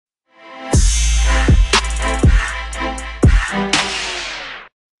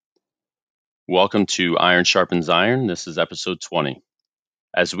Welcome to Iron Sharpens Iron. This is episode 20.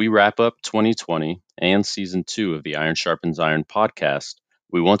 As we wrap up 2020 and season 2 of the Iron Sharpens Iron podcast,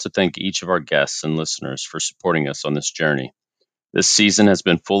 we want to thank each of our guests and listeners for supporting us on this journey. This season has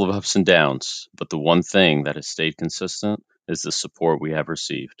been full of ups and downs, but the one thing that has stayed consistent is the support we have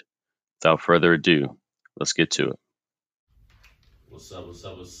received. Without further ado, let's get to it. What's up, what's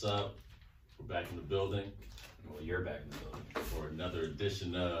up, what's up? We're back in the building. Well, you're back in the building. For another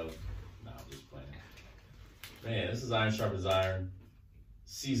edition of... Nah, I'm just playing. Man, this is Iron Sharpens Iron.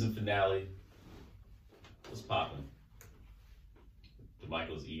 Season finale. What's popping?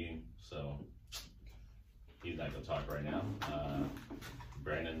 Michael's eating, so he's not gonna talk right now.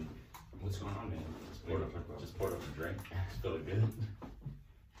 Brandon, What's going on, man? just poured up a drink. It's feeling good.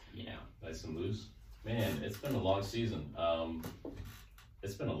 Yeah. Nice and loose. Man, it's been a long season.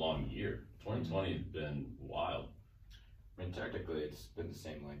 It's been a long year. 2020 has been wild. I mean, technically, it's been the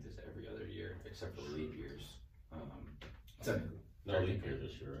same length as every other year, except for leap years. Technically. No leap year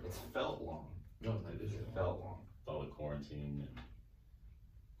this year. It's felt long. No, it is. It felt long. All the quarantine. And,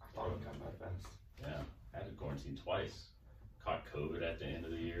 I thought it would come by fast. yeah, I had to quarantine twice. Caught COVID at the end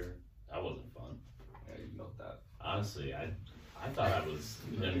of the year. That wasn't fun. Yeah, you milked that. Honestly, I thought I was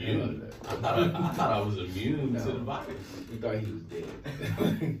immune. Yeah. I thought I was immune to the virus. We thought he was dead.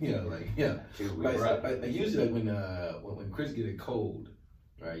 Dude, we Like, were up. like usually when Chris get a cold,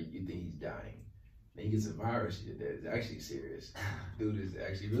 right, you think he's dying. Then he gets a virus that is actually serious. Dude is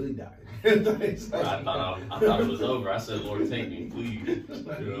actually really dying. It's like, I thought it was over. I said, Lord, take me, please.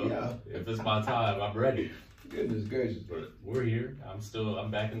 like, You know, yeah. if it's my time, I'm ready. Goodness gracious. But we're here.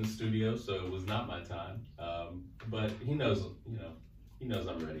 I'm back in the studio, so it was not my time. But he knows, he knows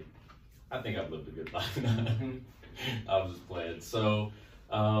I'm ready. I think I've lived a good life. I was just playing. So,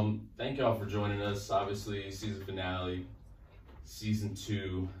 thank y'all for joining us. Obviously, season finale, season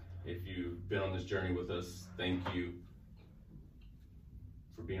 2. If you've been on this journey with us, thank you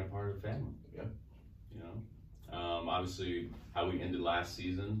for being a part of the family. Yeah. Obviously, how we ended last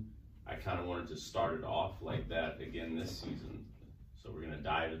season, I kind of wanted to start it off like that again this season. So we're gonna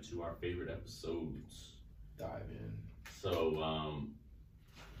dive into our favorite episodes. Dive in. So,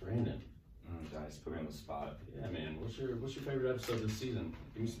 Brandon, Guys, put me on the spot. yeah, man, what's your favorite episode this season?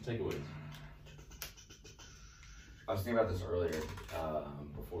 Give me some takeaways. I was thinking about this earlier,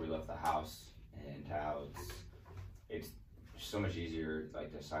 before we left the house, and how it's so much easier,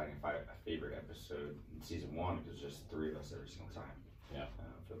 like, deciding a favorite episode in season 1, because there's just 3 of us every single time. Yeah.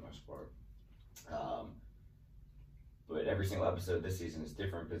 For the most part. But every single episode this season is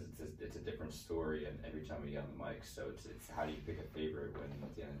different because it's a different story, and every time we get on the mic, so it's how do you pick a favorite when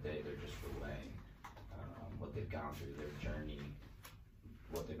at the end of the day they're just relaying what they've gone through, their journey,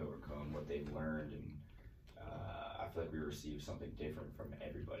 what they've overcome, what they've learned, and I feel like we received something different from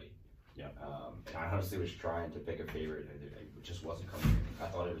everybody. Yeah. And I honestly was trying to pick a favorite, and it just wasn't coming. I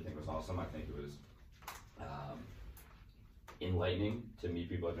thought everything was awesome. I think it was enlightening to meet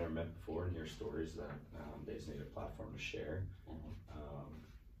people I've never met before and hear stories that they just need a platform to share.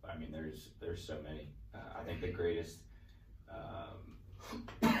 I mean, there's so many. I think the greatest,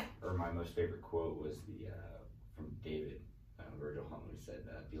 or my most favorite quote was from David. Virgil Huntley said,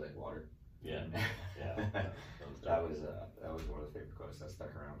 "Be like water." Yeah. Yeah. That was one of the favorite quotes that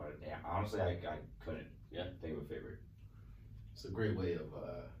stuck around. But yeah, honestly, I couldn't think of a favorite. It's a great way of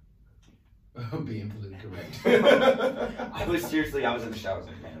being politically correct. I was in the shower. I was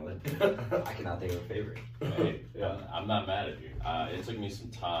like, man, I cannot think of a favorite. Hey, I'm not mad at you. It took me some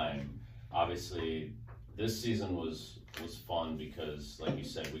time. Obviously, this season was fun because, like you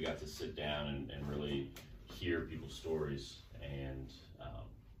said, we got to sit down and really hear people's stories and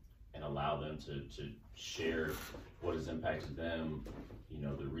allow them to share what has impacted them,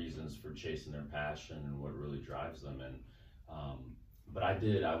 the reasons for chasing their passion and what really drives them. And but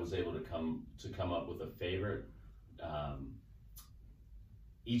I was able to come up with a favorite.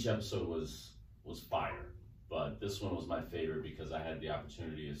 Each episode was fire, but this one was my favorite because I had the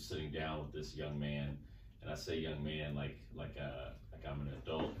opportunity of sitting down with this young man, and I say young man like I'm an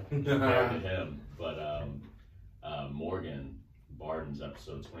adult compared to him. But Morgan Barden's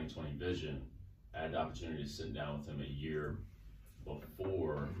episode 2020 Vision, I had the opportunity to sit down with him a year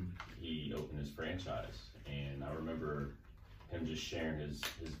before he opened his franchise, and I remember him just sharing his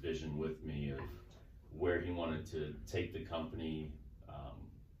vision with me of where he wanted to take the company,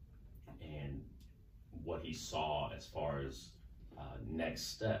 and what he saw as far as next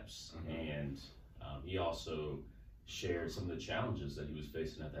steps. And he also shared some of the challenges that he was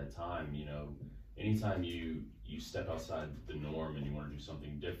facing at that time. Anytime you step outside the norm and you want to do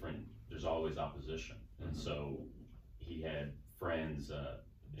something different, there's always opposition. And so he had friends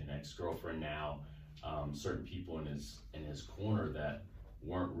an ex-girlfriend now, certain people in his corner that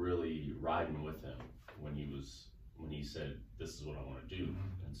weren't really riding with him when he said, this is what I want to do.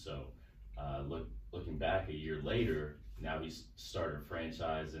 And so looking back a year later, now he's started a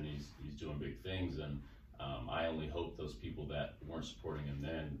franchise and he's doing big things. And I only hope those people that weren't supporting him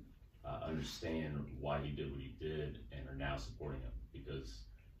then understand why he did what he did and are now supporting him, because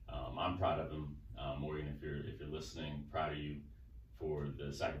I'm proud of him. Morgan, if you're listening, proud of you for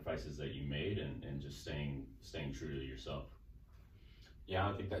the sacrifices that you made and just staying true to yourself. Yeah,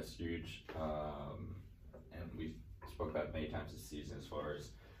 I think that's huge. And we spoke about it many times this season, as far as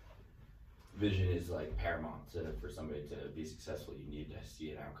vision is like paramount for somebody to be successful. You need to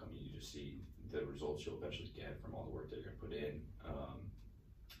see an outcome. You need to see the results you'll eventually get from all the work that you're going to put in.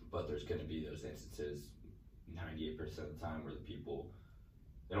 But there's going to be those instances 98% of the time where the people,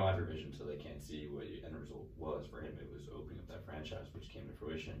 they don't have your vision, so they can't see what the end result was. For him, it was opening up that franchise, which came to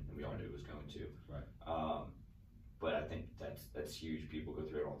fruition, and we all knew it was going to. Right. But I think that's huge. People go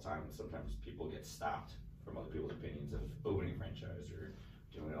through it all the time, and sometimes people get stopped from other people's opinions of opening a franchise or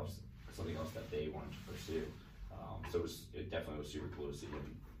doing something else that they wanted to pursue. So it definitely was super cool to see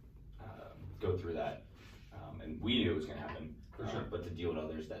him go through that. And we knew it was going to happen, For sure. but to deal with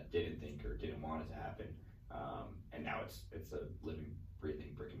others that didn't think or didn't want it to happen. And now it's a living,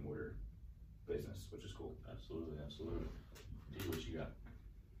 breathing brick and mortar business, which is cool. Absolutely. D, what you got?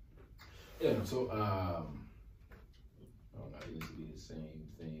 Yeah, so I don't know, it used to be the same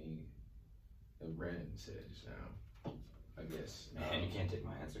thing that Brandon said just now, I guess. And you can't take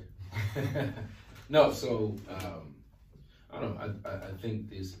my answer. No, so I don't know. I think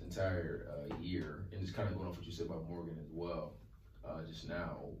this entire year, and it's kind of going off what you said about Morgan as well, just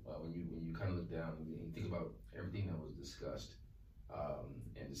now, when you kind of look down and you think about everything that was discussed,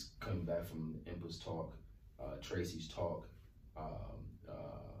 and just coming back from Emper's talk, Tracy's talk,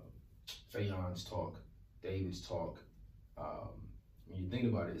 Fayon's talk, David's talk. When you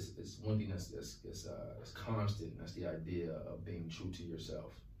think about it, it's one thing that's constant. That's the idea of being true to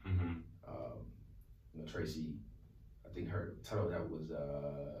yourself. Mm-hmm. Tracy, I think her title of that was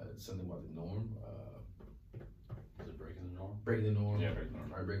something about the norm. Is it breaking the norm? Breaking the norm. Yeah, breaking the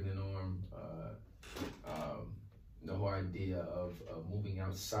norm. Right, breaking the norm. The whole idea of moving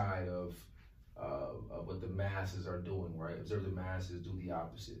outside of what the masses are doing, right? Observe the masses, do the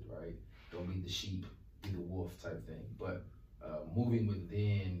opposite, right? Don't be the sheep, be the wolf type thing. But moving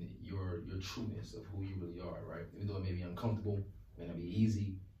within your trueness of who you really are, right? Even though it may be uncomfortable, may not be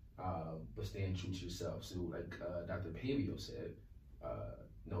easy, but staying true to yourself. So like Dr. Pavio said,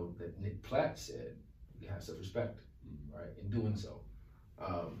 that Nick Platt said, you have self-respect, right? In doing so.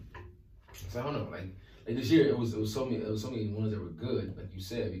 So I don't know, like this year it was so many ones that were good, like you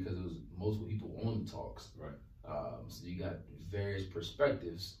said, because it was multiple people on the talks. Right. So you got various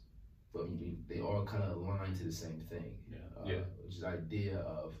perspectives, but they all kind of align to the same thing. Which is the idea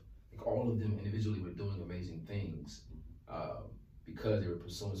of like, all of them individually were doing amazing things because they were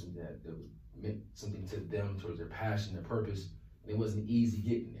pursuing something that meant something to them towards their passion, their purpose. And it wasn't easy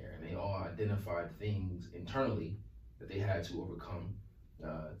getting there, and they all identified things internally that they had to overcome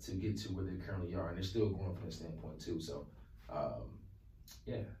to get to where they currently are, and they're still growing from that standpoint too. So,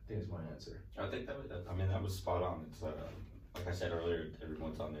 yeah, I think that's my answer. I think that was spot on. It's like I said earlier,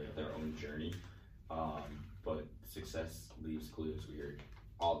 everyone's on their own journey, but success leaves clues. We hear it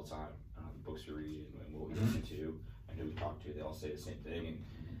all the time. The books we read and what we listen to and who we talk to, they all say the same thing. And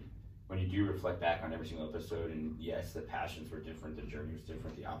when you do reflect back on every single episode, and yes, the passions were different, the journey was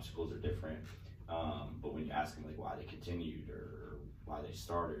different, the obstacles are different, but when you ask them like why they continued or why they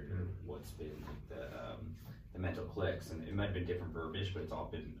started or what's been the mental clicks, and it might have been different verbiage, but it's all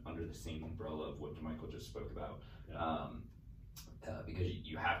been under the same umbrella of what Michael just spoke about. Because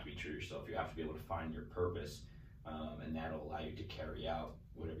you have to be true to yourself, you have to be able to find your purpose, and that'll allow you to carry out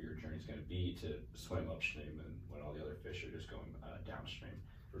whatever your journey is going to be, to swim upstream and when all the other fish are just going downstream.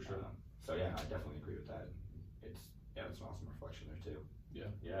 For sure. So yeah, I definitely agree with that. It's an awesome reflection there too.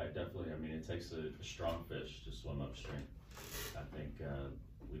 Yeah, definitely. I mean, it takes a strong fish to swim upstream. I think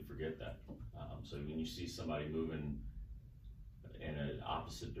we forget that. So when you see somebody moving in an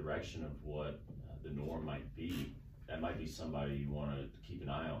opposite direction of what the norm might be, that might be somebody you want to keep an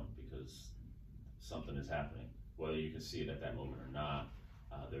eye on, because something is happening. Whether you can see it at that moment or not,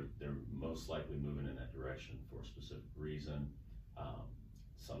 they're most likely moving in that direction for a specific reason.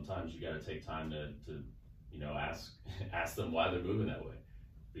 Sometimes you got to take time to ask them why they're moving that way,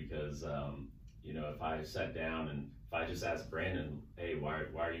 because if I sat down and if I just asked Brandon, hey, why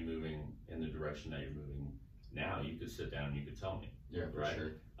are you moving in the direction that you're moving now, you could sit down and you could tell me. Yeah, for right?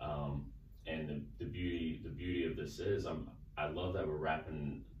 sure. And the beauty of this is I I love that we're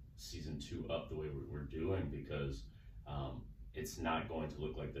wrapping season 2 up the way we're doing, because it's not going to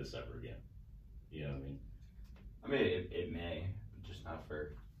look like this ever again. You know what I mean? I mean, it may, just not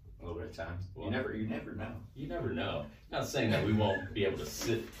for a little bit of time. Well, you never know. You never know. Not saying that we won't be able to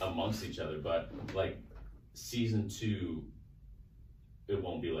sit amongst each other, but like season 2, it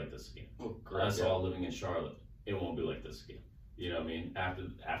won't be like this again. Us all living in Charlotte, it won't be like this again. You know what I mean?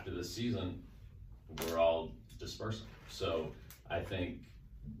 After this season, we're all dispersing. So I think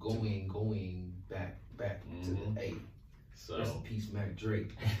going back to the A. So rest in peace, Mac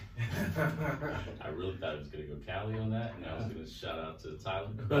Drake. I really thought I was gonna go Cali on that, and I was gonna shout out to Tyler,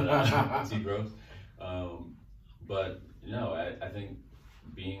 T Gross. But no, I think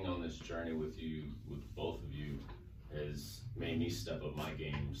being on this journey with you, with both of you, has made me step up my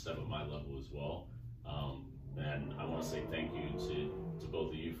game, step up my level as well. And I want to say thank you to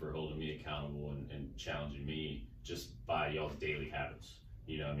both of you for holding me accountable and challenging me just by y'all's daily habits.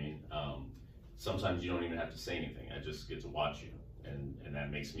 You know what I mean? Sometimes you don't even have to say anything. I just get to watch you, and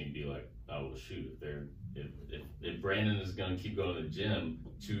that makes me be like, oh well, shoot, if Brandon is gonna keep going to the gym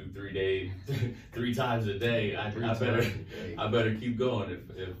 3 times a day, I better keep going.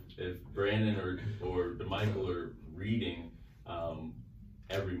 If Brandon or DeMichael are reading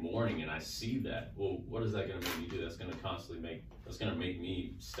every morning, and I see that, well, what is that gonna make me do? That's gonna make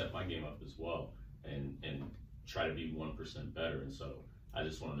me step my game up as well, and try to be 1% better. And so I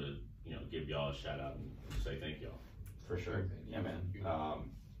just wanted to, give y'all a shout out and say thank y'all. For sure. Yeah, man.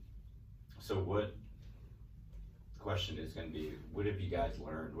 So what question is going to be, what have you guys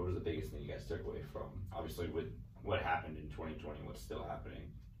learned? What was the biggest thing you guys took away from, obviously, with what happened in 2020, what's still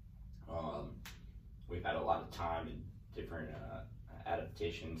happening? We've had a lot of time and different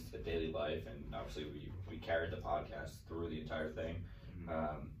adaptations to daily life, and obviously we carried the podcast through the entire thing.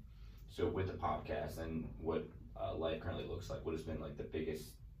 So with the podcast and what life currently looks like, what has been like the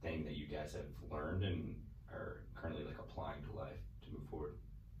biggest thing that you guys have learned and are currently like applying to life to move forward?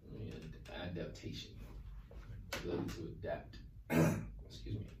 Adaptation, ability to adapt.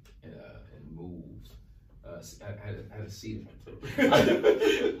 Excuse me, and move. I had a seed in my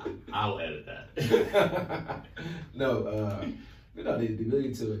throat. I'll edit that. No, the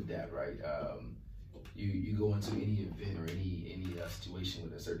ability to adapt, right? You go into any event or any situation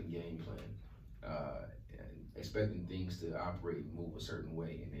with a certain game plan, and expecting things to operate and move a certain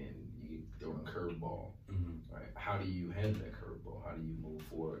way, and then you get thrown a curveball. Right? How do you handle that curveball? How do you move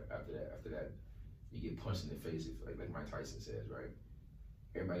forward after that? After that, you get punched in the face, like Mike Tyson says, right?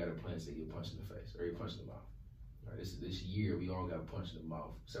 Everybody got a plan to get punched in the face, or get punched in the mouth. Right? This year, we all got punched in the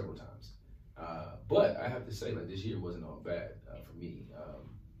mouth several times. But I have to say, like, this year wasn't all bad for me.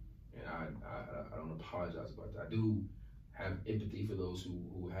 And I don't apologize about that. I do have empathy for those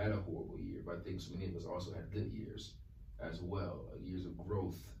who had a horrible year, but I think so many of us also had good years as well. Years of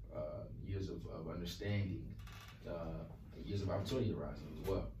growth, years of understanding, years of opportunity arising as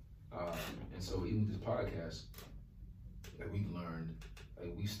well. And so even with this podcast, like, we've learned,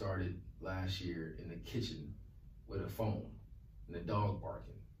 like, we started last year in the kitchen with a phone and a dog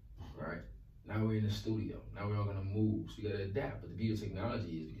barking, right? Now we're in the studio. Now we're all gonna move. So we gotta adapt. But the beauty of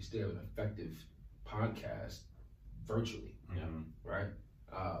technology is we can still have an effective podcast virtually, right?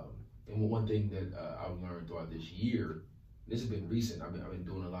 And one thing that I've learned throughout this year, this has been recent. I've been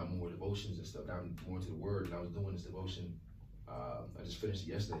doing a lot more devotions and stuff. I'm more into the Word, and I was doing this devotion. I just finished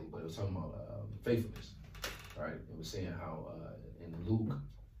it yesterday, but it was talking about faithfulness, right? It was saying how in Luke,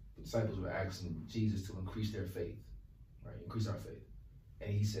 the disciples were asking Jesus to increase their faith, right? Increase our faith.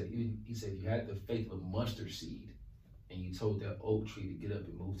 And he said, if you had the faith of a mustard seed, and you told that oak tree to get up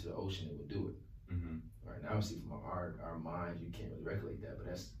and move to the ocean, it would do it. Right? And obviously, from our minds, you can't really regulate that, but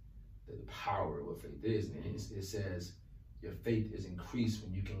that's the power of what faith is. And it says your faith is increased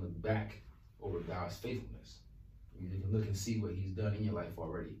when you can look back over God's faithfulness. You can look and see what He's done in your life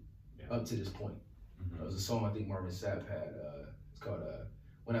already up to this point. There was a song I think Marvin Sapp had. It's called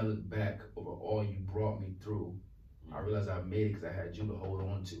 "When I Look Back Over All You Brought Me Through." I realized I made it because I had you to hold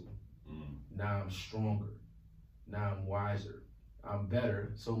on to. Now I'm stronger. Now I'm wiser. I'm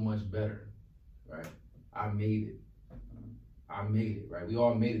better, so much better, right? I made it. I made it, right? We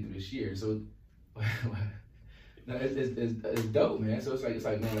all made it through this year. So no, it's dope, man. So it's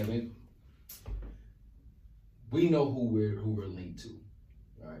like man, we know who we're linked to,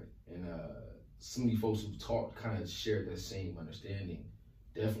 right? And some of you folks who've talked kind of shared that same understanding.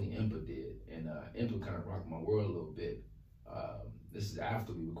 Definitely Impa did, and Impa kind of rocked my world a little bit. This is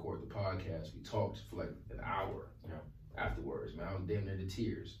after we recorded the podcast. We talked for like an hour afterwards. Man, I was damn near to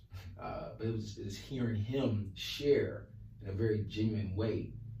tears. But it was hearing him share in a very genuine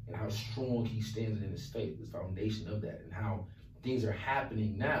way, and how strong he stands in his faith, his foundation of that, and how things are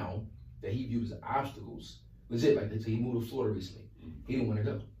happening now that he views as obstacles. Legit, like he moved to Florida recently. He didn't want to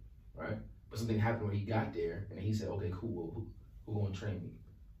go, right? But something happened when he got there, and he said, okay, cool, well, who gonna train me?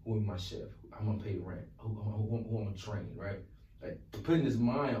 Who is my chef? I'm gonna pay the rent. Who I'm gonna train, right? Like, to put in his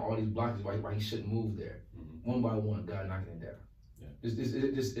mind all these blockers why he shouldn't move there. One by one, God knocking it down. Yeah.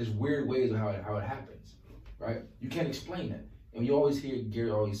 There's weird ways of how it happens, right? You can't explain that. And you always hear Gary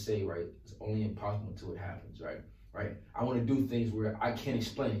always say, right, it's only impossible until it happens, right? Right? I want to do things where I can't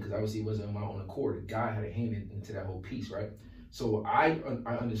explain because obviously it wasn't on my own accord. God had a hand into that whole piece, right? So I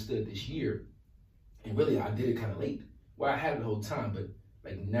understood this year, and really I did it kind of late. Well, I had it the whole time, but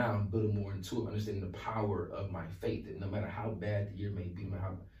like now I'm building more into it, understanding the power of my faith. That no matter how bad the year may be, no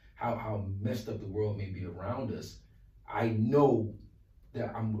matter how messed up the world may be around us, I know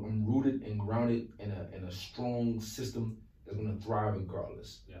that I'm rooted and grounded in a strong system that's going to thrive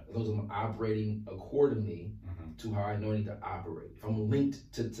regardless. Yeah. As long as I'm operating accordingly to how I know I need to operate. If I'm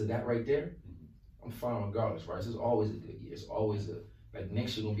linked to that right there, I'm fine regardless, right? So it's always a good year. It's always like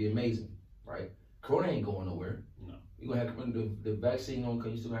next year gonna be amazing, right? Corona ain't going nowhere. No. You're gonna have the vaccine on,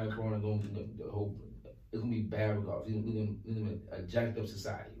 you still gonna have Corona going, the whole, it's gonna be bad regardless. We're gonna a jacked up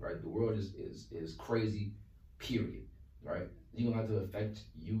society, right? The world is crazy, period, right? You gonna have to affect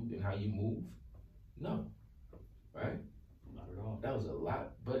you and how you move? No, right? Not at all. That was a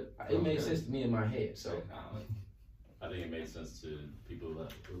lot, but it made sense to me in my head, so. I think it made sense to people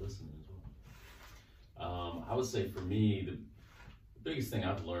that were listening as well. I would say for me, the biggest thing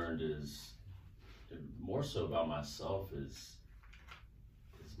I've learned is more so about myself is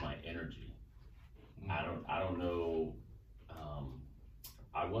my energy. I don't know.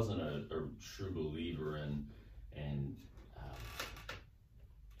 I wasn't a true believer in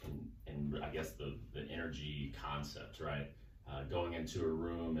I guess the energy concept, right? Going into a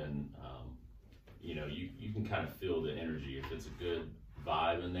room and you can kind of feel the energy. If it's a good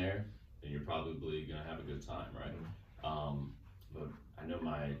vibe in there, then you're probably gonna have a good time, right? But I know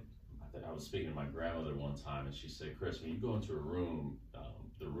I was speaking to my grandmother one time, and she said, "Chris, when you go into a room,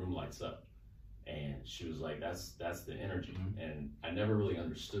 the room lights up." And she was like, "That's the energy." And I never really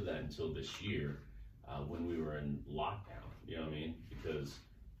understood that until this year, when we were in lockdown. You know what I mean? Because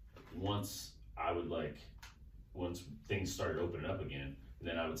once things started opening up again,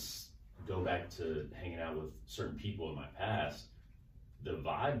 then I would go back to hanging out with certain people in my past. The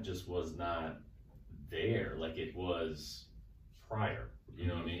vibe just was not there like it was prior, you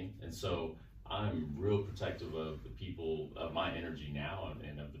know what I mean? And so I'm real protective of the people, of my energy now,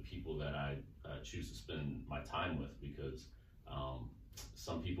 and of the people that I choose to spend my time with, because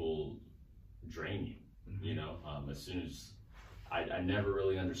some people drain you, you know, as soon as I never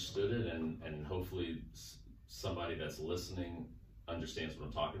really understood it, and hopefully somebody that's listening understands what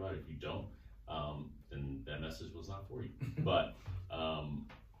I'm talking about. If you don't, then that message was not for you. But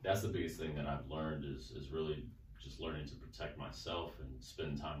that's the biggest thing that I've learned is really just learning to protect myself and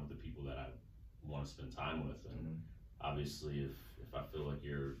spend time with the people that I want to spend time with. And obviously, if I feel like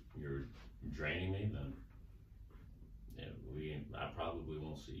you're draining me, then I probably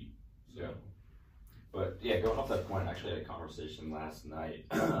won't see you. So. Yeah. But yeah, going off that point, I actually had a conversation last night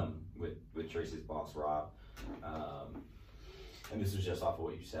with Tracy's boss, Rob. And this was just off of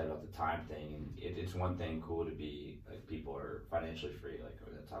what you said about the time thing. And it's one thing cool to be, like, people are financially free. Like,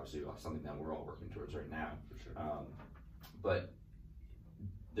 that's obviously something that we're all working towards right now. For sure. But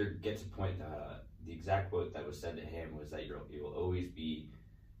there gets a point, the exact quote that was said to him was that you'll always be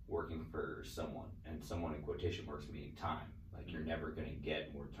working for someone. And someone in quotation marks meaning time. Like, you're never going to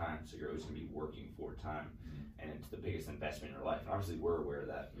get more time, so you're always going to be working for time. And it's the biggest investment in your life. And obviously, we're aware of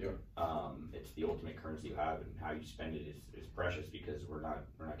that. Yeah. It's the ultimate currency you have, and how you spend it is precious, because we're not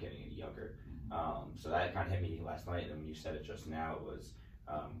getting any younger. So that kind of hit me last night. And when you said it just now, it was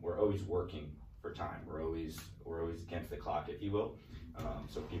we're always working for time. We're always against the clock, if you will.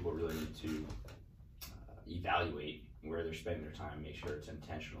 So people really need to evaluate where they're spending their time, make sure it's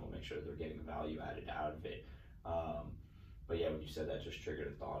intentional, make sure they're getting the value added out of it. But yeah, when you said that, just triggered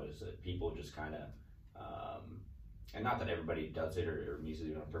a thought, is that people just kind of, and not that everybody does it or means to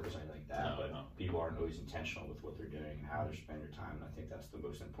do it on purpose or anything like that, but people aren't always intentional with what they're doing and how they're spending their time. And I think that's the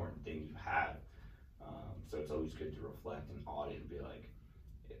most important thing you have. So it's always good to reflect and audit and be like,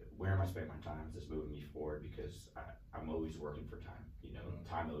 where am I spending my time? Is this moving me forward? Because I'm always working for time. You know,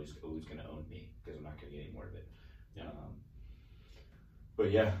 time always going to own me, because I'm not going to get any more of it. Yeah.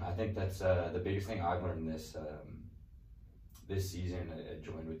 But yeah, I think that's the biggest thing I've learned this season,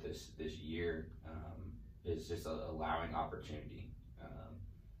 joined with this year, is just allowing opportunity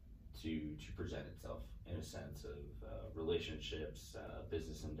to present itself in a sense of relationships,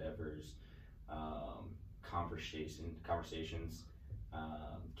 business endeavors, conversations,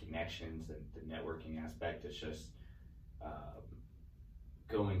 connections, the networking aspect. It's just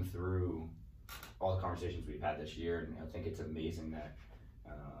going through all the conversations we've had this year, and I think it's amazing that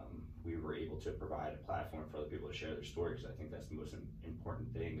we were able to provide a platform for other people to share their stories. I think that's the most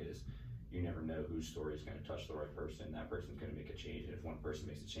important thing is you never know whose story is going to touch the right person. That person's going to make a change, and if one person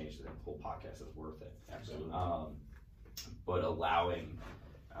makes a change, then the whole podcast is worth it. Absolutely. But allowing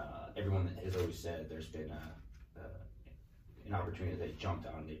everyone that has always said there's been an opportunity that they jumped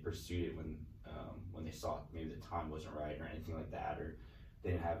on, they pursued it when they saw maybe the time wasn't right or anything like that, or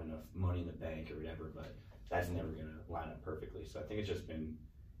they didn't have enough money in the bank or whatever, but that's never going to line up perfectly. So I think it's just been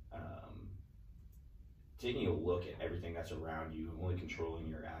taking a look at everything that's around you, only controlling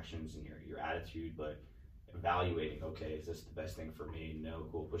your actions and your attitude, but evaluating, okay, is this the best thing for me? No,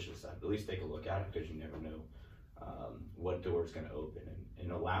 cool, push it aside. But at least take a look at it, because you never know what door is going to open,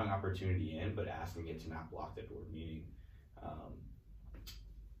 and allowing opportunity in, but asking it to not block the door, meaning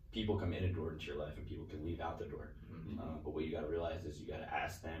people come in a door into your life and people can leave out the door. But what you got to realize is you got to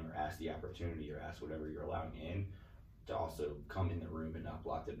ask them, or ask the opportunity, or ask whatever you're allowing in, to also come in the room and not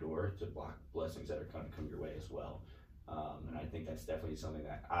block the door, to block blessings that are going to come your way as well. And I think that's definitely something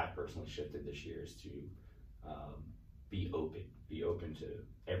that I personally shifted this year, is to be open to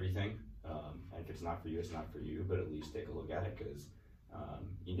everything. And if it's not for you, it's not for you, but at least take a look at it, because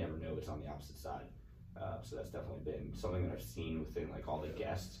you never know what's on the opposite side. So that's definitely been something that I've seen within like all the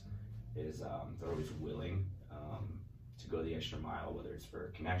guests, is they're always willing to go the extra mile, whether it's for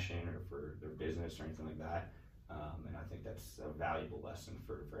a connection or for their business or anything like that. And I think that's a valuable lesson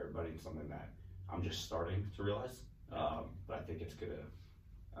for everybody, and something that I'm just starting to realize. But I think it's going to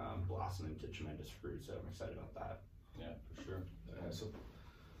blossom into tremendous fruit, so I'm excited about that. Yeah, for sure.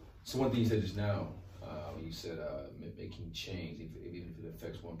 So one thing you said just now, when you said making change, even if it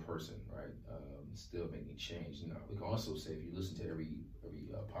affects one person, right? Still making change. You know, we can also say, if you listen to every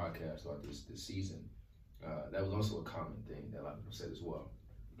podcast throughout this season, that was also a common thing that a lot of people said as well.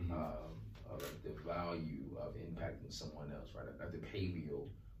 The value of impacting someone else, right? Dr. Pavio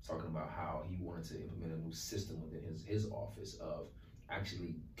talking about how he wanted to implement a new system within his office of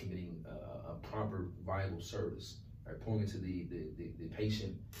actually committing a proper, viable service, right? Pointing to the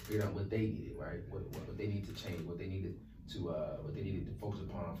patient, figuring out what they needed, right? What they need to change, what they needed to focus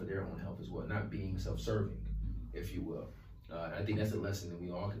upon for their own health as well, not being self-serving, if you will. I think that's a lesson that we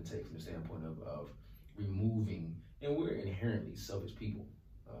all can take from the standpoint of removing, and we're inherently selfish people,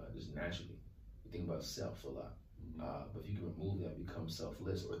 just naturally. We think about self a lot. But if you can remove that, become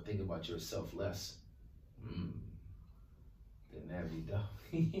selfless, or think about yourself less, then that'd be dope.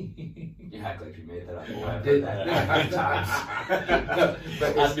 You act like you made that up. I did that times.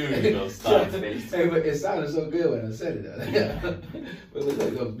 I knew you were going to stop. Hey, but it sounded so good when I said it. But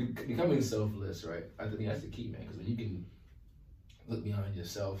look, becoming selfless, right? I think that's the key, man. Because when you can look beyond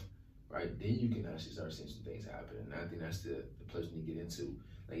yourself, right, then you can actually start seeing some things happen. And I think that's the place when you get into.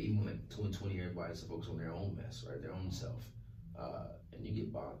 Like, even when like 2020, everybody's focused on their own mess, right? Their own self. And you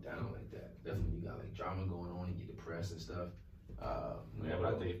get bogged down like that. Definitely when you got like drama going on and you get depressed and stuff. Yeah,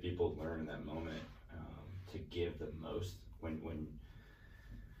 but I think if people learn in that moment to give the most, when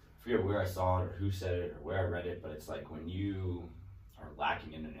I forget where I saw it or who said it or where I read it, but it's like when you are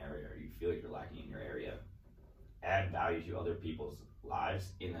lacking in an area, or you feel like you're lacking in your area, add value to other people's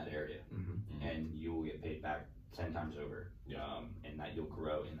lives in that area, and you will get paid back 10 times over. And that you'll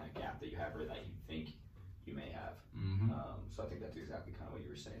grow in that gap that you have, or that you think you may have. So I think that's exactly kind of what you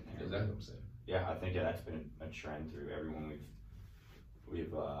were saying there. Exactly what I'm saying. Yeah, I think that's been a trend through everyone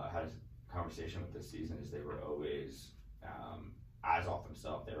we've had a conversation with this season, is they were always eyes off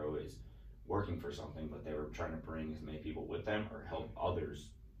themselves. They were always working for something, but they were trying to bring as many people with them, or help others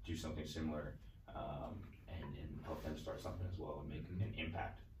do something similar, and help them start something as well, and make an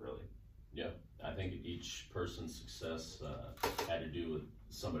impact, really. Yeah, I think each person's success had to do with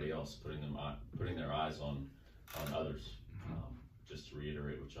somebody else putting their eyes on others. Just to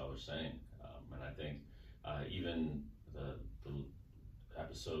reiterate what y'all are saying, and I think even the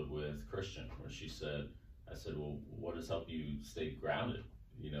episode with Christian, where she said, I said, well, what has helped you stay grounded,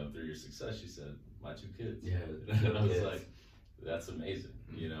 through your success? She said, my 2 kids. Yeah, and I was like, that's amazing,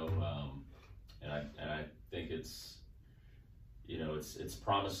 and I think it's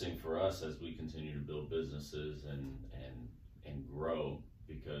promising for us as we continue to build businesses and grow,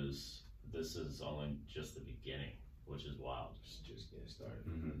 because this is only just the beginning, which is wild. Just getting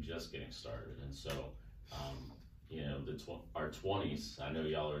started. Just getting started. And so, our 20s, I know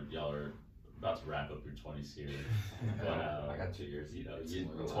y'all are about to wrap up your 20s here. But, I got 2 years. you know, It's your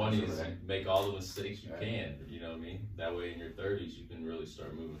more 20s, relaxed. you make all the mistakes you Right. can, you know what I mean? That way in your 30s, you can really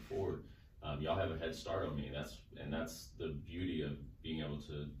start moving forward. Y'all have a head start on me. That's the beauty of being able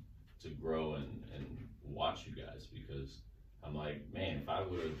to grow and watch you guys, because I'm like, man, if I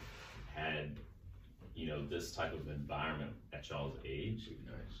would have had, you know, this type of environment at y'all's age,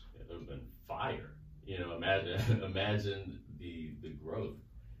 Nice. it would have been fire. You know, imagine imagine the growth.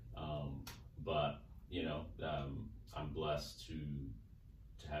 But you know, I'm blessed to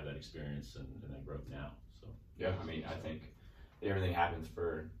have that experience and that growth now. So Yeah, I mean, I think everything happens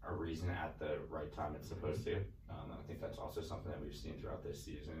for a reason at the right time it's supposed to. I think that's also something that we've seen throughout this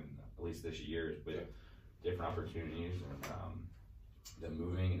season, at least this year, with different opportunities and the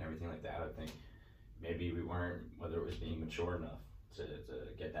moving and everything like that. I think maybe we weren't, whether it was being mature enough to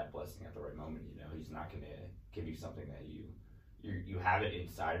get that blessing at the right moment. You know, he's not going to give you something that you have it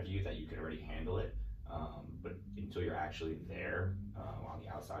inside of you that you can already handle it. But until you're actually there on the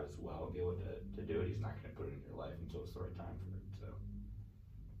outside as well and be able to do it, he's not going to put it in your life until it's the right time for it. So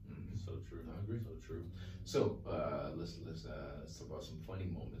so true. I agree. So true. So let's talk about some funny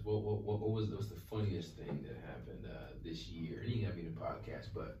moments. What's the funniest thing that happened this year? It ain't gotta be in the podcast,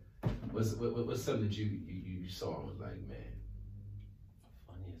 but what's something that you saw and was like, man?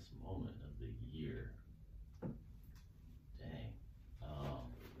 Funniest moment of the year. Dang.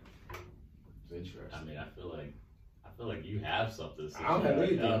 It's interesting. I mean, I feel like you have something. I don't have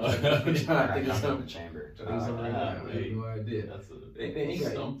anything. I'm trying to think of in something. the chamber. I think something right now. I have no idea. That's They ain't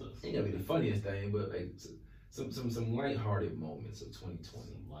got- stumped us. Ain't gotta be the funniest thing, but like some lighthearted moments of 2020. Some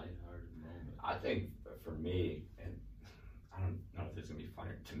lighthearted moment. I think for me, and I don't know if it's gonna be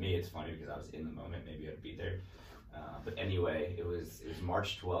funny. To me, it's funny because I was in the moment. Maybe I'd be there. But anyway, it was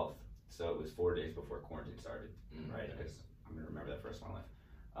March 12th, so it was 4 days before quarantine started. Right? Because I'm gonna remember that for the rest of my life.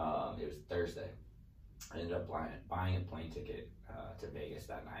 It was Thursday. I ended up buying a plane ticket to Vegas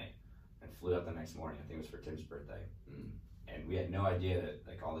that night and flew out the next morning. I think it was for Tim's birthday. And we had no idea that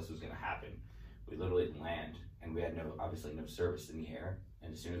like all this was gonna happen. We literally didn't land, and we had obviously no service in the air.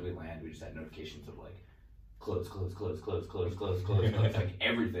 And as soon as we land, we just had notifications of like close. Like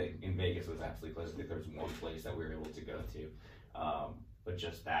everything in Vegas was absolutely closed. I think there was one place that we were able to go to, but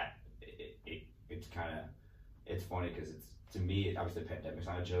just that, it's funny because it's, to me, obviously the pandemic's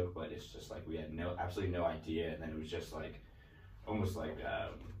not a joke, but it's just like we had absolutely no idea, and then it was just like almost like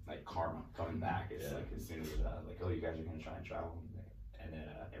karma coming back. It's like as soon as like, oh, you guys are gonna try and travel, and then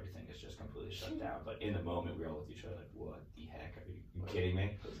everything is just completely shut down. But in the moment, we were all with each other like, what the heck? Are you kidding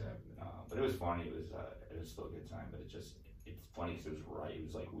me? What's happening? But it was funny. It was still a good time. But it's funny because it was right. It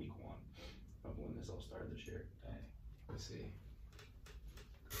was like week 1 of when this all started this year. Let's see.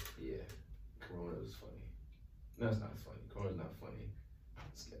 Yeah, Corona was funny. No, it's not funny. Corona's not funny.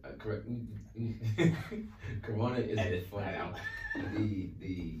 Correct. Corona isn't Edit funny. that out.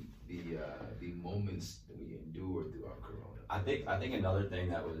 The moments that we endured throughout Corona. I think another thing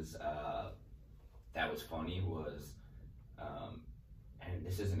that was funny was, and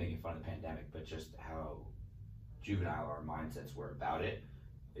this isn't making fun of the pandemic, but just how juvenile our mindsets were about it.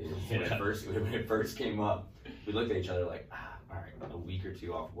 When it first came up, we looked at each other like, all right, a week or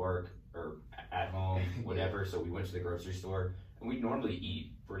 2 off work or at home, whatever. So we went to the grocery store, and we normally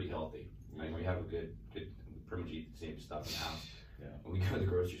eat pretty healthy. Like we have a good, we pretty much eat the same stuff in the house. Yeah. When we go to the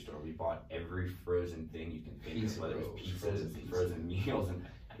grocery store, we bought every frozen thing you can think of, whether it was pizzas and frozen meals, and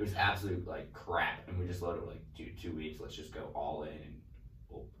it was absolute like crap. And we just loaded like 2 weeks. Let's just go all in.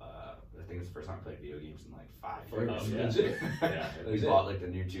 And I think it was the first time I played video games in like 5 years. Yeah. We bought like the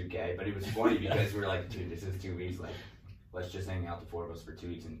new 2K, but it was funny because we were like, dude, this is 2 weeks. Like, let's just hang out the 4 of us for 2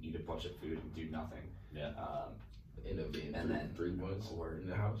 weeks and eat a bunch of food and do nothing. Yeah. End up being And then 3 months word in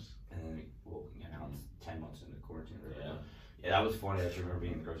the house. And then, now it's 10 months into quarantine. Yeah. Yeah, that was funny. I just remember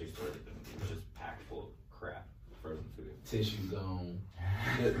being in the grocery store. It was just packed full of crap, frozen food. Tissue gone.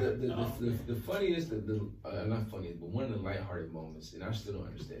 The funniest, not funniest, but one of the lighthearted moments, and I still don't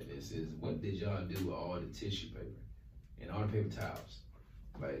understand this, is what did y'all do with all the tissue paper and all the paper towels?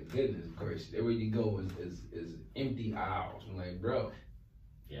 Like, goodness gracious, everywhere you go is empty aisles. I'm like, bro.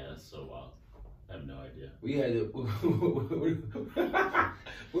 Yeah, that's so wild. I have no idea. We had to.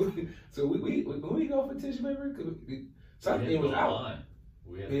 So when we go for tissue paper, something was out.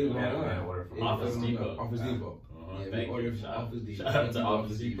 We had We to had go to go online. online. Order from Office Depot. Office Depot. Uh-huh. Yeah, we Thank you. ordered from Office Depot. Shout out to Thank you,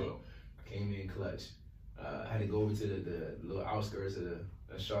 Office Depot. Came in clutch. Had to go over to the little outskirts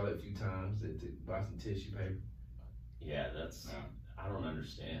of Charlotte a few times to buy some tissue paper. Yeah, that's. I don't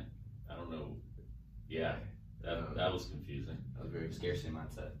understand. I don't know. Yeah, that was confusing. That was very Scarcity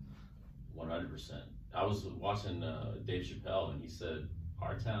mindset. 100%. I was watching Dave Chappelle, and he said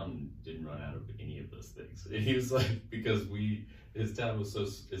our town didn't run out of any of those things. And he was like, because his town was so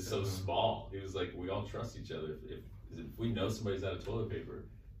small. He was like, we all trust each other. If we know somebody's out of toilet paper,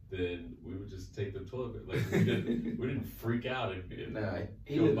 then we would just take the toilet paper. Like we didn't freak out and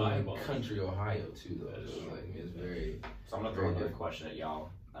he lived in like country Ohio too, though. So like it's very. So I'm gonna throw another question at y'all.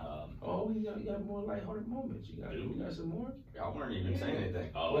 You got more lighthearted moments. You got some more. Y'all weren't even saying anything.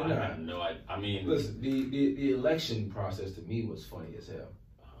 Oh, I have no idea. I mean, listen, the election process to me was funny as hell.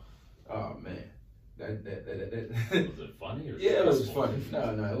 Oh man, that was it funny or yeah, it was funny.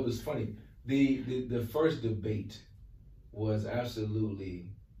 No, it was funny. The first debate was absolutely.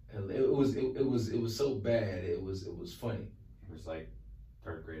 It was so bad. It was funny. It was like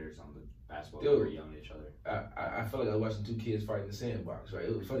third graders on the basketball court yelling at each other. I felt like I was watching two kids fight in the sandbox. Right,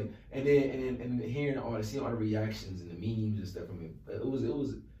 it was funny. And then hearing seeing all the reactions and the memes and stuff from it. It was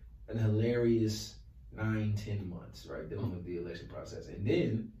an hilarious 9-10 months, right, dealing with the election process. And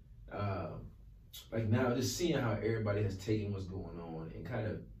then like now, just seeing how everybody has taken what's going on and kind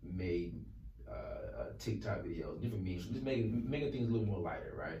of made TikTok videos, different memes, just making things a little more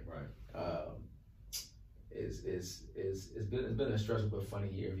lighter, right? Right. It's been a stressful but funny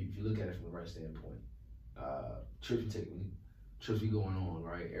year if you look at it from the right standpoint. Trips be going on,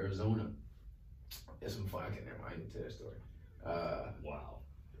 right? Arizona, there's some fun. I can't tell that story. Wow.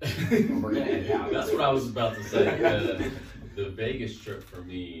 We're gonna end out. That's what I was about to say. The Vegas trip for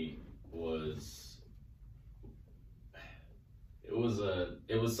me was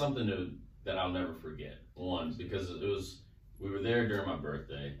something that I'll never forget. One, because we were there during my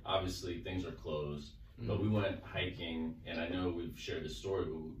birthday. Obviously, things are closed, but we went hiking, and I know we've shared this story.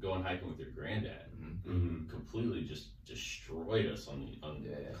 But we were going hiking with your granddad, who completely just destroyed us on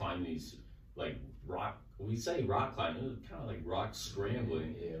climbing these like rock. We say rock climbing, it was kind of like rock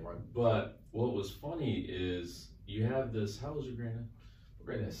scrambling. Yeah, right. But what was funny is you have this. How old is your granddad?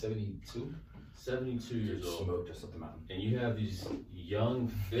 Granddad, 72. 72 years old. Smoked us up the mountain. And you have these young,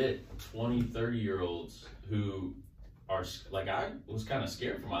 fit 20, 30-year-olds who are like, I was kind of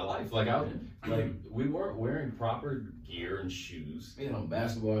scared for my life. Like we weren't wearing proper gear and shoes. You know,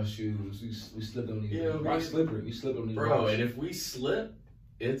 basketball shoes. We slipped on these rock slippery. We slipped on these bro. rocks. And if we slip,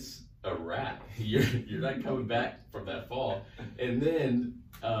 it's a wrap. You're not coming back from that fall. And then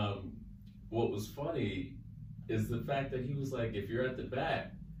what was funny is the fact that he was like, if you're at the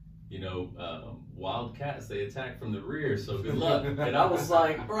back, you know, wildcats, they attack from the rear, so good luck. And I was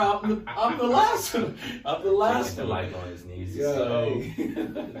like, bro, I'm the last one. I'm the last one. Life on his knees. Yeah. So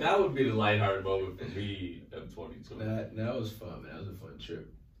that would be the lighthearted moment for me of 2020. That was fun, man. That was a fun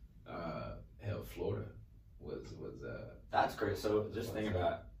trip. Hell, Florida was That's great. So just think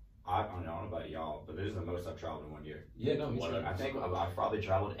about, I don't know about y'all, but this is the most I've traveled in 1 year. Yeah, no, me too. I think I've probably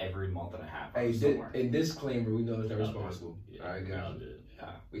traveled every month and a half. Hey, somewhere. and disclaimer, we know it's not responsible. Yeah, all right, guys.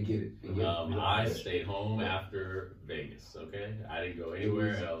 yeah. We get it. I stayed home after Vegas. Okay, I didn't go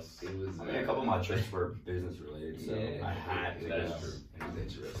anywhere else. It was. I mean, a couple of my trips were business related, so Yeah, I had to that's go. true. It was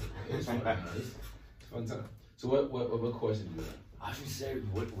interesting. It was fun. It's a fun time. So what question do you have? I was gonna say,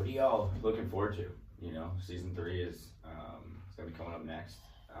 what are y'all looking forward to? You know, season 3 is it's gonna be coming up next.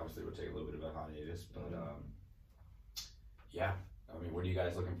 Obviously, we'll take a little bit of a hiatus, but yeah. I mean, what are you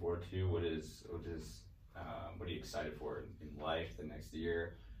guys looking forward to? What are you excited for in life the next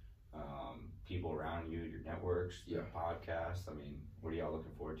year? People around you, your networks, your podcast. I mean, what are y'all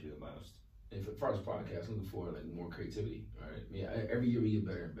looking forward to the most? And for as podcast, I'm looking forward to like more creativity. Right? I mean, every year we get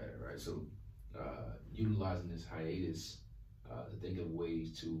better and better, right? So utilizing this hiatus to think of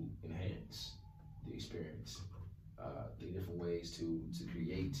ways to enhance the experience, think different ways to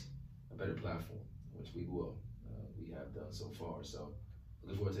create a better platform, which we will. We have done so far. So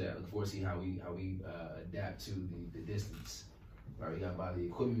looking forward to that. Looking forward to see how we adapt to the distance. Right, we got to buy the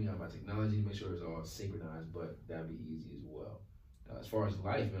equipment, we got to buy technology, make sure it's all synchronized, but that'd be easy as well. As far as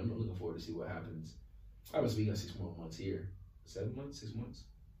life, man, I'm looking forward to see what happens. Obviously, we got 6 more months here. 7 months, 6 months.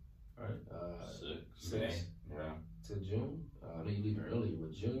 All right. 6. Yeah. To June. I know you're leaving earlier,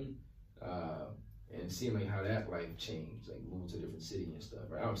 but June. And seeing like how that life changed, like moving to a different city and stuff.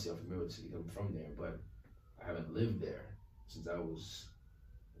 Right? Obviously, I'm familiar with the city, I'm from there, but I haven't lived there since I was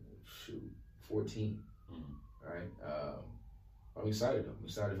 14. Right? I'm excited though. I'm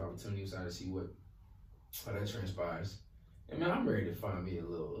excited for opportunity. I'm excited to see how that transpires. And man, I'm ready to find me a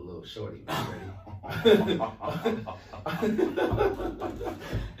little shorty. I'm ready.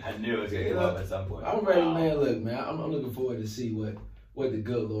 I knew it was gonna come up at some point. I'm ready, man. Look, man, I'm looking forward to see what what the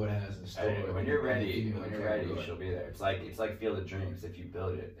good Lord has in store. Hey, when you're ready, she'll be there. It's like Field of Dreams. If you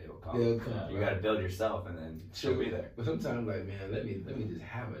build it, it will come. They'll come. You got to build yourself, and then she'll be there. But sometimes, like, man, let me just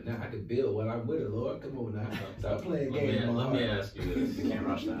have it. Now I can build while I'm with it, Lord. Come on now, stop playing games. Let me ask you this: You can't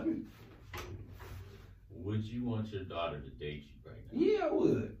rush that. would you want your daughter to date you right now? Yeah, I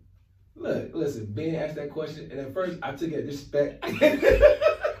would. Look, listen, Ben asked that question, and at first I took it as disrespect.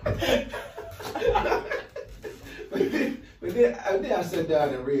 but then I sat down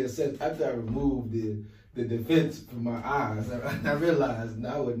and reassessed after I removed the defense from my eyes. I realized no,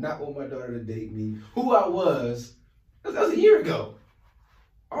 I would not want my daughter to date me. Who I was, that was a year ago.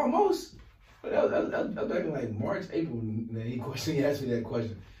 Almost. But that was back in like March, April, when he asked me that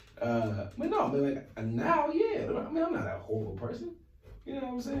question. But no, I mean, like, now, yeah. I mean, I'm not a horrible person. You know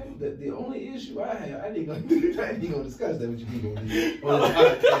what I'm saying? The only issue I have, I ain't gonna discuss that with you people. You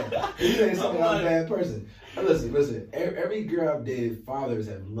ain't saying I'm a bad person. But listen. Every girl I've dated, fathers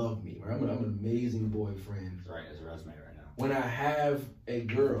have loved me. Right? I'm an amazing boyfriend. That's right, as a resume right now. When I have a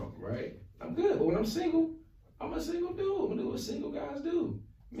girl, right, I'm good. But when I'm single, I'm a single dude. I'm gonna do what single guys do.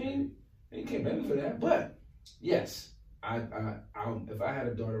 I mean, you can't blame me for that. But yes. If I had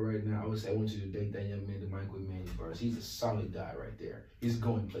a daughter right now, I would say I want you to date that young man that Mike would marry first. He's a solid guy right there. He's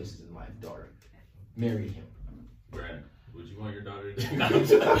going places in life, daughter. Marry him. Brandon, would you want your daughter to date?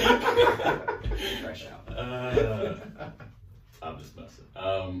 Fresh out. I'm just messing.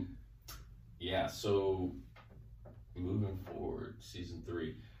 Yeah. So moving forward, season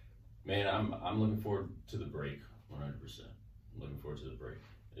 3, man, I'm looking forward to the break. 100%. I'm looking forward to the break.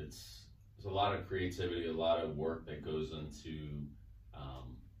 There's a lot of creativity, a lot of work that goes into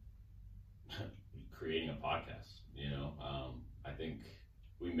creating a podcast. You know, I think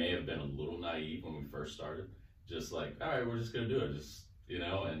we may have been a little naive when we first started, just like, all right, we're just gonna do it, just, you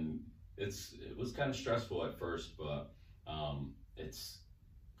know. And it was kind of stressful at first, but it's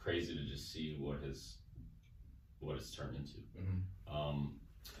crazy to just see what it's turned into. Mm-hmm.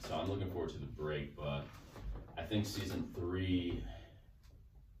 So I'm looking forward to the break, but I think season 3.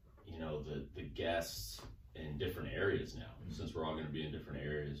 You know, the guests in different areas now, since we're all going to be in different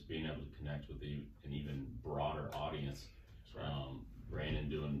areas, being able to connect with an even broader audience.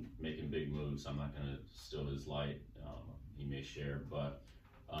 Brandon making big moves. I'm not going to steal his light. He may share, but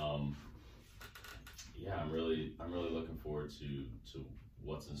yeah, I'm really looking forward to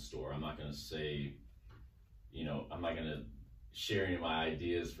what's in store. I'm not going to say, you know, I'm not going to share any of my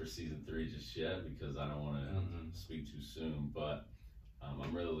ideas for season 3 just yet because I don't want to speak too soon, but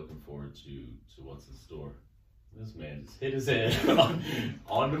I'm really looking forward to what's in store. This man just hit his head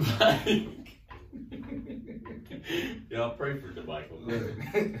on the mic. Y'all pray for DeMichael.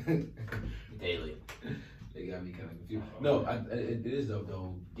 Daily. They got me kind of confused. No, it is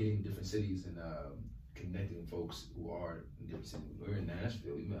though getting different cities and connecting folks who are in different cities. We're in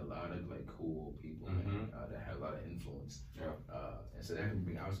Nashville. We met a lot of like cool people that have a lot of influence. Yeah. And so that can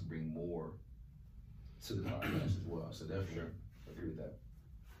bring more to the podcast as well. So definitely. Agree with that.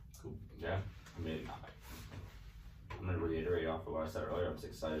 Cool. Yeah. I mean, I'm going to reiterate off of what I said earlier. I'm just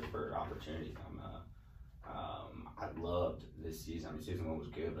excited for opportunity. I loved this season. I mean, season 1 was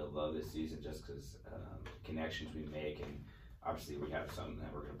good, but I love this season just because connections we make, and obviously we have something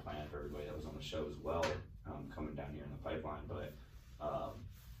that we're going to plan for everybody that was on the show as well, coming down here in the pipeline. But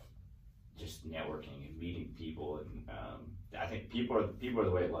just networking and meeting people, and I think people are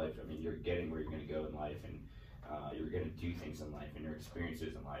the way of life. I mean, you're getting where you're going to go in life, and you're going to do things in life and your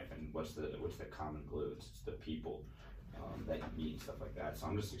experiences in life, and what's the common glue? It's the people that you meet and stuff like that. So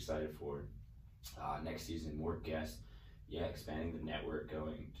I'm just excited for next season, more guests, expanding the network,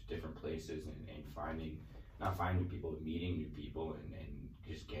 going to different places, and not finding new people, but meeting new people, and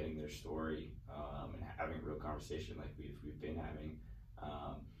just getting their story, and having a real conversation like we've been having,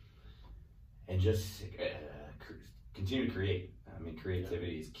 and just continue to create. I mean,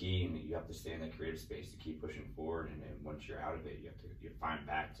 creativity is key, and you have to stay in that creative space to keep pushing forward. And then once you're out of it, you find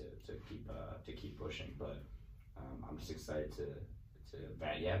back to keep pushing. But I'm just excited to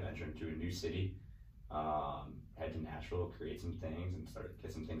venture into a new city, head to Nashville, create some things, and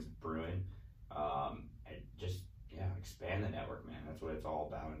get some things brewing, and just expand the network, man. That's what it's all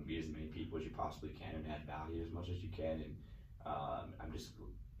about, and meet as many people as you possibly can, and add value as much as you can. And I'm just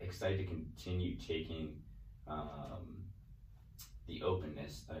excited to continue taking the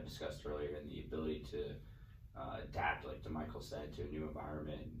openness that I discussed earlier, and the ability to adapt, like DeMichael said, to a new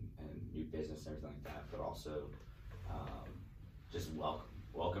environment and new business and everything like that, but also just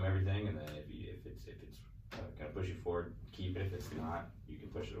welcome everything, and then if it's gonna push you forward, keep it. If it's not, you can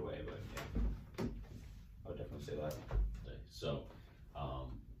push it away. But yeah, I would definitely say that. So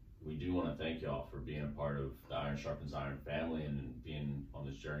we do want to thank y'all for being a part of the Iron Sharpens Iron family and being on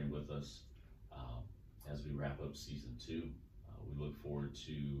this journey with us as we wrap up season 2. We look forward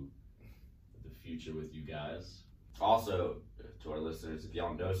to the future with you guys. Also, to our listeners, if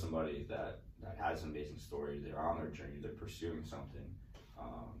y'all know somebody that has an amazing story, they're on their journey, they're pursuing something,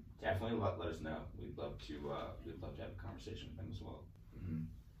 definitely let us know. We'd love to have a conversation with them as well. Mm-hmm.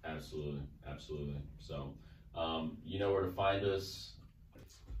 Absolutely. So, you know where to find us.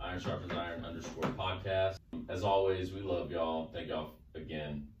 Iron Sharpens Iron _podcast. As always, we love y'all. Thank y'all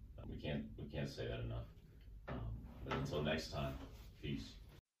again. We can't say that enough. But until next time, peace.